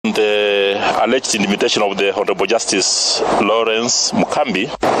alleged invitation of the Honorable Justice Lawrence Mukambi,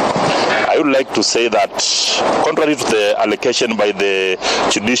 I would like to say that contrary to the allegation by the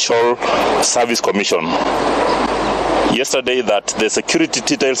Judicial Service Commission yesterday that the security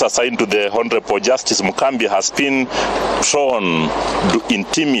details assigned to the Honorable Justice Mukambi has been thrown to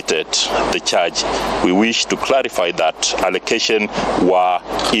intimidate the charge, we wish to clarify that allegations were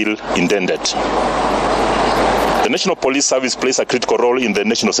ill-intended. The National Police Service plays a critical role in the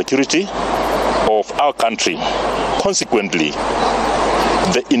national security of our country. Consequently,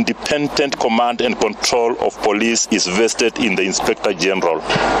 the independent command and control of police is vested in the Inspector General.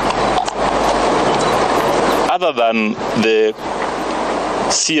 Other than the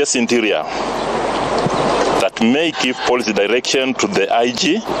CS Interior that may give policy direction to the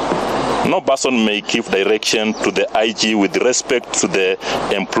IG, no person may give direction to the IG with respect to the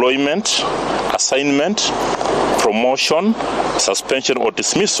employment, assignment, promotion, suspension or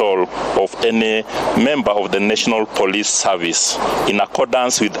dismissal of any member of the National Police Service in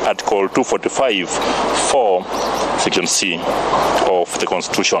accordance with Article 245(4), Section C of the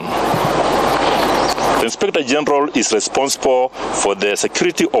Constitution. The Inspector General is responsible for the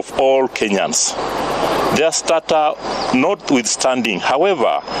security of all Kenyans. Their status notwithstanding,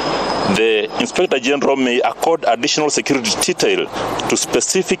 however, the Inspector General may accord additional security detail to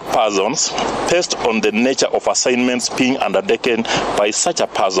specific persons based on the nature of assignments being undertaken by such a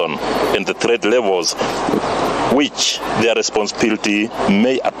person and the threat levels which their responsibility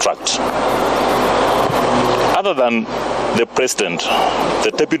may attract. Other than the President,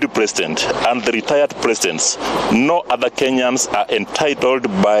 the Deputy President, and the retired presidents, no other Kenyans are entitled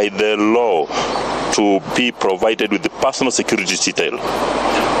by the law to be provided with the personal security detail.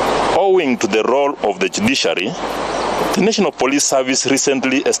 Owing to the role of the Judiciary, the National Police Service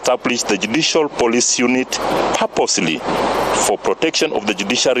recently established the Judicial Police Unit purposely for protection of the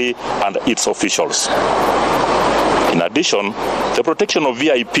Judiciary and its officials. In addition, the protection of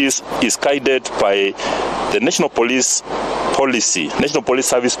VIPs is guided by the National Police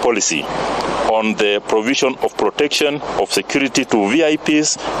Service policy on the provision of protection of security to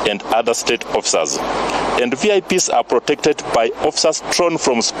VIPs and other state officers. And VIPs are protected by officers drawn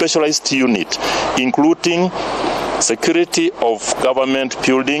from specialized units, including security of government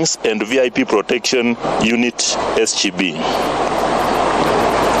buildings and VIP protection unit SGB.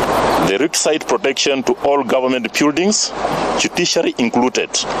 The requisite protection to all government buildings, Judiciary included,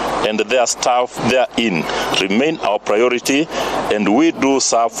 and their staff therein remain our priority, and we do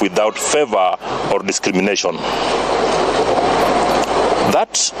serve without favor or discrimination.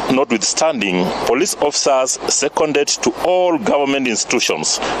 That notwithstanding, police officers seconded to all government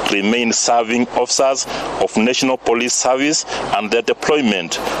institutions remain serving officers of National Police Service, and their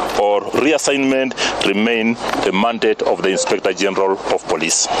deployment or reassignment remain the mandate of the Inspector General of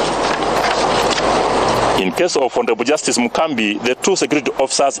Police. In case of Honorable Justice Mukambi, the two security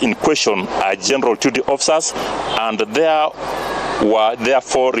officers in question are general duty officers, and they were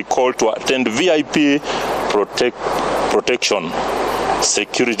therefore recalled to attend VIP protection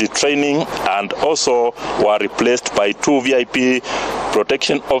security training, and also were replaced by two VIP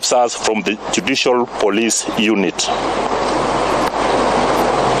protection officers from the Judicial Police Unit.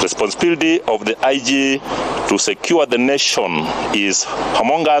 Responsibility of the IG to secure the nation is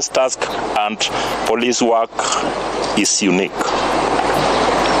humongous task, and police work is unique.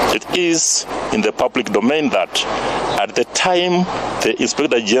 It is in the public domain that at the time the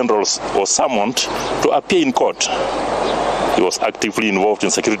Inspector General was summoned to appear in court, he was actively involved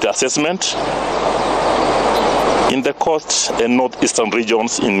in security assessment in the coast and northeastern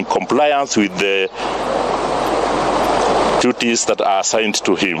regions in compliance with the duties that are assigned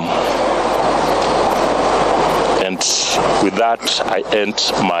to him. And with that, I end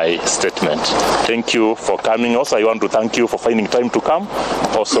my statement. Thank you for coming. Also, I want to thank you for finding time to come.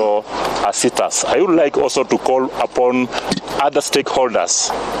 Also, assistants. I would like also to call upon other stakeholders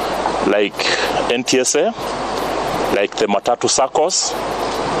like NTSA, like the Matatu Circles,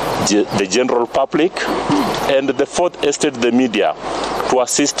 the general public, and the Fourth Estate, the media, to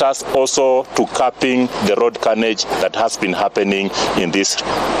assist us also to capping the road carnage that has been happening in this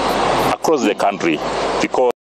across the country, because